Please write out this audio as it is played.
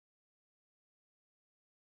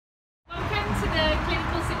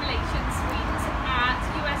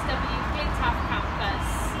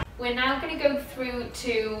We're now going to go through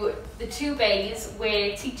to the two bays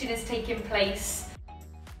where teaching is taking place.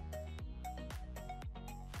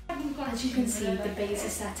 As you can see, the bays are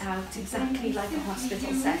set out exactly like a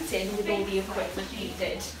hospital setting with all the equipment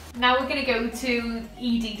needed. Now we're going to go to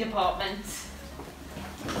ED department.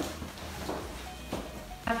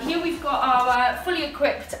 Here we've got our fully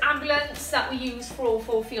equipped ambulance that we use for all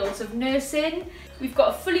 4 fields of nursing. We've got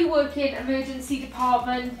a fully working emergency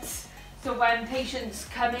department, so when patients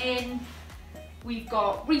come in, we've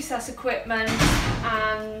got resus equipment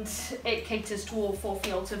and it caters to all 4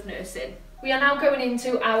 fields of nursing. We are now going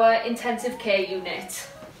into our intensive care unit.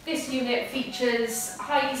 This unit features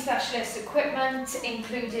highly specialist equipment,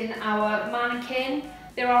 including our mannequin.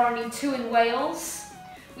 There are only 2 in Wales.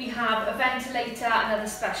 We have a ventilator and other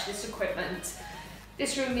specialist equipment.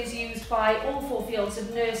 This room is used by all 4 fields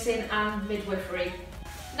of nursing and midwifery.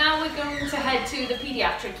 Now we're going to head to the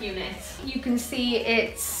paediatric unit. You can see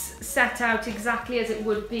it's set out exactly as it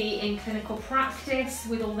would be in clinical practice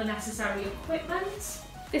with all the necessary equipment.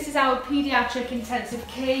 This is our paediatric intensive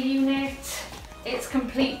care unit. It's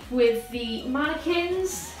complete with the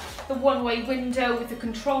mannequins, the one-way window with the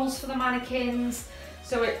controls for the mannequins,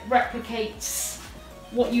 so it replicates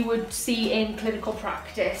what you would see in clinical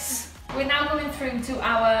practice. We're now going through to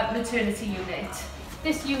our maternity unit.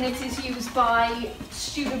 This unit is used by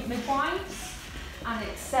student midwives and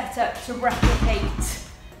it's set up to replicate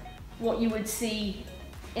what you would see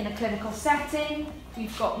in a clinical setting.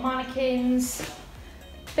 We've got mannequins,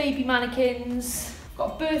 baby mannequins, we've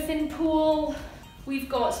got a birthing pool, we've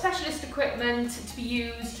got specialist equipment to be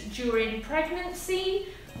used during pregnancy.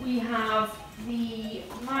 We have the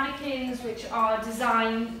mannequins which are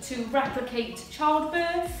designed to replicate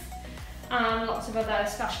childbirth and lots of other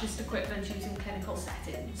specialist equipment used in clinical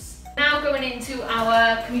settings. Now going into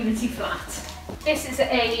our community flat. This is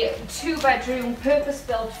a 2-bedroom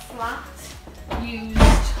purpose-built flat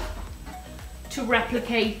used to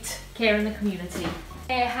replicate care in the community.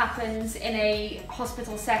 Care happens in a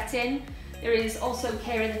hospital setting. There is also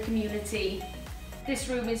care in the community. This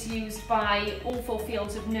room is used by all 4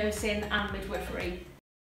 fields of nursing and midwifery.